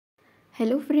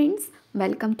Hello friends,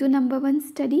 welcome to number 1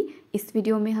 study. इस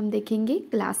video में हम देखेंगे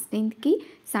क्लास 10 की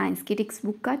साइंस की टेक्स्ट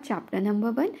बुक का chapter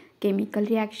number 1 chemical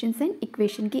reactions and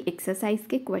equation की एक्सरसाइज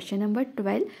के question number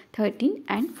 12, 13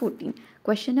 and 14।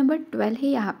 Question number 12 है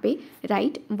यहाँ पे,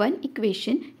 right one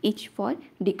equation etch for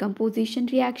decomposition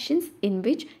reactions in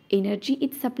which energy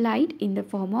is supplied in the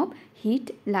form of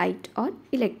heat, light और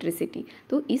electricity.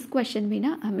 तो इस question में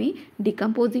ना हमें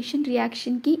डिकम्पोजिशन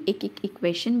रिएक्शन की एक एक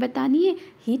इक्वेशन बतानी है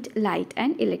heat, light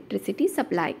and electricity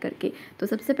supply करके। तो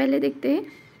सबसे पहले देखते हैं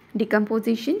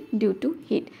डिकम्पोजिशन ड्यू टू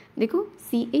हीट। देखो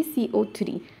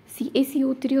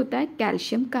CaCO3 होता है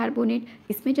कैल्शियम कार्बोनेट।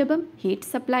 इसमें जब हम हीट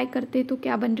सप्लाई करते हैं तो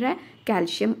क्या बन रहा है,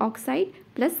 calcium oxide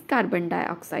plus carbon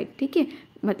dioxide. ठीक है,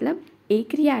 मतलब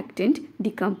एक रिएक्टेंट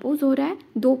डिकम्पोज हो रहा है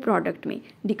दो प्रोडक्ट में।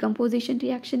 डिकम्पोजिशन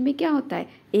रिएक्शन में क्या होता है,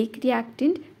 एक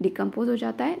रिएक्टेंट डिकम्पोज हो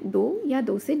जाता है दो या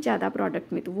दो से ज़्यादा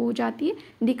प्रोडक्ट में, तो वो हो जाती है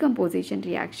डिकम्पोजिशन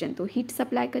रिएक्शन। तो हीट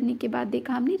सप्लाई करने के बाद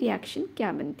देखा हमने रिएक्शन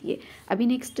क्या बनती है। अभी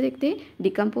नेक्स्ट देखते हैं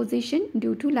डिकम्पोजिशन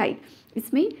ड्यू टू लाइट।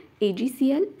 इसमें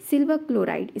AgCl सिल्वर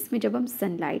क्लोराइड, इसमें जब हम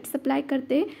सनलाइट सप्लाई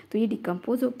करते हैं तो ये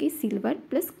डिकम्पोज होकर सिल्वर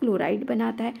प्लस क्लोराइड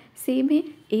बनाता है। सेम है,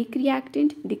 एक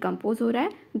रिएक्टेंट डिकम्पोज हो रहा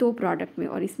है दो प्रोडक्ट में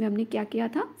और इसमें हमने क्या किया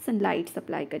था, सनलाइट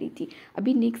सप्लाई करी थी।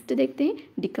 अभी नेक्स्ट देखते हैं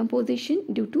डिकम्पोजिशन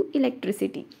ड्यू टू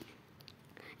इलेक्ट्रिसिटी।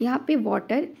 यहाँ पे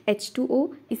वाटर H2O,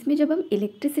 इसमें जब हम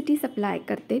इलेक्ट्रिसिटी सप्लाई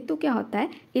करते हैं तो क्या होता है,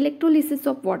 इलेक्ट्रोलिसिस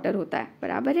ऑफ वाटर होता है,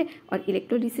 बराबर है। और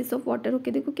इलेक्ट्रोलिसिस ऑफ वाटर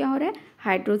होके देखो क्या हो रहा है,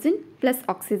 हाइड्रोजन प्लस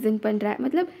ऑक्सीजन बन रहा है।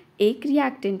 मतलब एक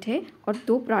रिएक्टेंट है और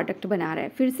दो प्रोडक्ट बना रहा है।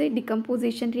 फिर से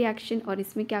डिकम्पोजिशन रिएक्शन और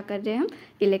इसमें क्या कर रहे हैं हम,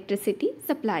 इलेक्ट्रिसिटी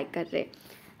सप्लाई कर रहे हैं।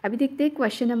 अभी देखते हैं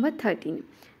क्वेश्चन नंबर 13।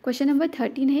 क्वेश्चन नंबर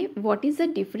 13 है, what is the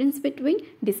difference between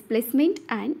displacement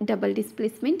and double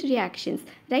displacement reactions,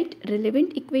 right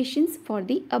relevant equations for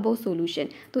the above solution.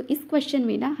 तो इस क्वेश्चन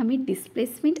में ना हमें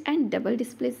डिस्प्लेसमेंट एंड डबल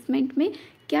डिस्प्लेसमेंट में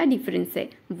क्या डिफरेंस है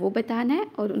वो बताना है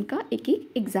और उनका एक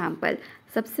एक एग्जाम्पल।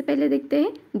 सबसे पहले देखते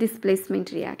हैं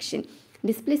डिस्प्लेसमेंट रिएक्शन।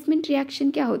 डिस्प्लेसमेंट रिएक्शन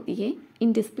क्या होती है,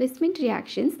 इन displacement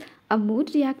reactions a more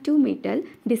reactive metal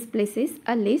displaces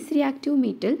a less reactive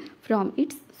metal from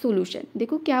its solution.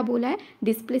 देखो क्या बोला है,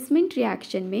 डिस्प्लेसमेंट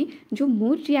रिएक्शन में जो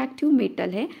मोर रिएक्टिव मेटल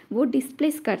है वो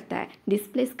डिस्प्लेस करता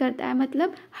है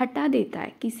मतलब हटा देता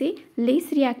है किसे, लेस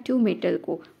रिएक्टिव मेटल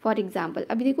को। फॉर एग्जांपल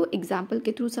अभी देखो एग्जांपल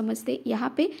के थ्रू समझते,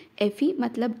 यहाँ पे Fe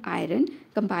मतलब आयरन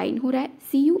कंबाइन हो रहा है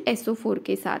CuSO4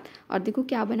 के साथ और देखो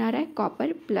क्या बना रहा है,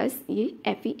 कॉपर प्लस ये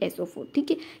FeSO4।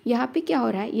 ठीक है, यहाँ पे क्या हो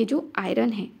रहा है, ये जो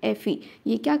आयरन है Fe,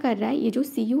 ये क्या कर रहा है, ये जो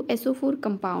CuSO4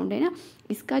 कंपाउंड है ना,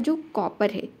 इसका जो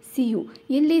कॉपर है Cu,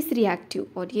 ये लेस रिएक्टिव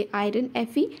और ये आयरन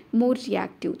Fe मोर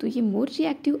रिएक्टिव। तो ये मोर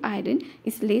रिएक्टिव आयरन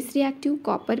इस लेस रिएक्टिव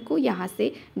कॉपर को यहाँ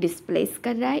से डिस्प्लेस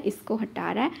कर रहा है, इसको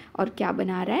हटा रहा है और क्या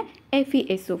बना रहा है,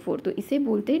 FeSO4। तो इसे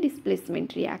बोलते हैं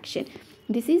displacement reaction.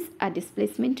 This is a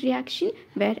displacement reaction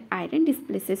where iron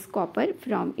displaces copper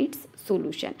from its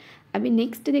solution. अभी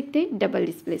नेक्स्ट देखते हैं double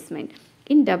displacement.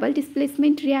 In double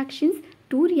displacement reactions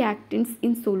to reactants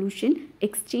in solution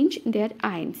exchange there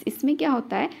ions. इसमें क्या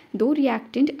होता है, दो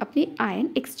रिएक्टेंट अपने आयन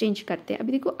एक्सचेंज करते हैं।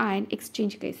 अभी देखो आयन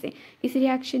एक्सचेंज कैसे, इस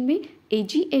रिएक्शन में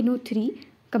AgNO3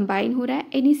 कंबाइन हो रहा है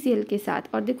NaCl के साथ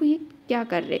और देखो ये क्या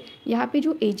कर रहे हैं, यहाँ पे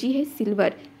जो Ag है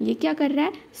सिल्वर, ये क्या कर रहा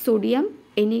है, सोडियम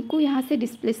Na को यहाँ से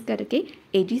डिस्प्लेस करके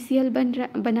AgCl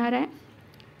बना रहा है।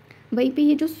 वहीं पे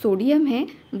ये जो सोडियम है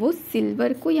वो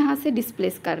सिल्वर को यहाँ से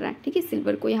डिस्प्लेस कर रहा है। ठीक है,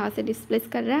 सिल्वर को यहाँ से डिस्प्लेस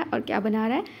कर रहा है और क्या बना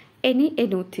रहा है,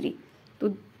 NaNO3। तो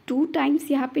 2 टाइम्स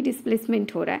यहाँ पे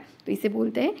डिस्प्लेसमेंट हो रहा है, तो इसे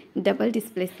बोलते हैं double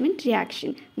displacement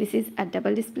reaction. This is a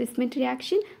double displacement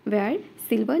reaction where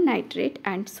silver nitrate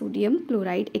and sodium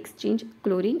chloride exchange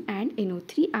chlorine and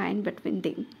NO3 ion between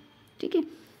them. ठीक है,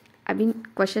 अभी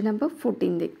क्वेश्चन नंबर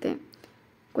 14 देखते हैं।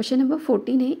 क्वेश्चन नंबर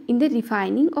 14 है, in the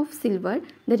refining of silver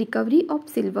the recovery of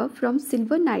silver from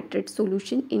silver nitrate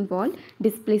solution involve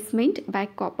displacement bye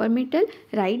copper metal,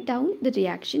 write down the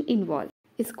reaction involve.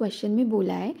 इस question में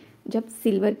बोला है जब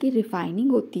सिल्वर की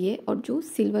रिफाइनिंग होती है और जो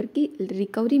सिल्वर की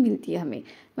रिकवरी मिलती है हमें,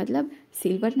 मतलब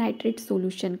सिल्वर नाइट्रेट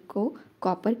सॉल्यूशन को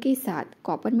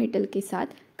कॉपर मेटल के साथ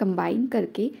कंबाइन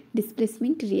करके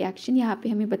डिस्प्लेसमेंट रिएक्शन यहाँ पे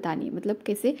हमें बतानी है। मतलब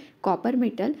कैसे, copper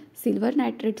metal silver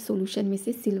nitrate solution में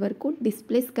से सिल्वर को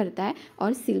डिस्प्लेस करता है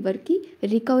और सिल्वर की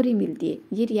रिकवरी मिलती है।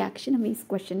 ये रिएक्शन हमें इस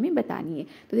क्वेश्चन में बतानी है।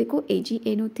 तो देखो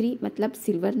AgNO3 मतलब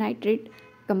सिल्वर नाइट्रेट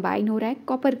कंबाइन हो रहा है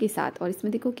कॉपर के साथ और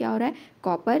इसमें देखो क्या हो रहा है,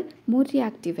 कॉपर मोर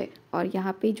रिएक्टिव है और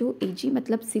यहाँ पे जो Ag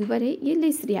मतलब सिल्वर है ये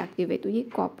लेस रिएक्टिव है। तो ये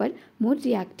कॉपर मोर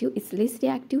रिएक्टिव इस लेस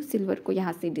रिएक्टिव सिल्वर को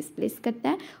यहाँ से डिस्प्लेस करता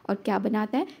है और क्या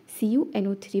बनाता है,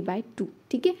 CuNO3/2।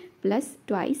 ठीक है, प्लस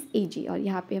ट्वाइस Ag और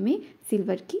यहाँ पे हमें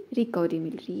सिल्वर की रिकवरी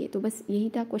मिल रही है। तो बस यही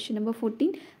था क्वेश्चन नंबर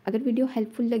 14। अगर वीडियो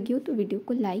हेल्पफुल लगी हो तो वीडियो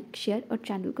को लाइक, शेयर और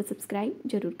चैनल को सब्सक्राइब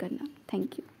जरूर करना।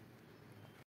 Thank you.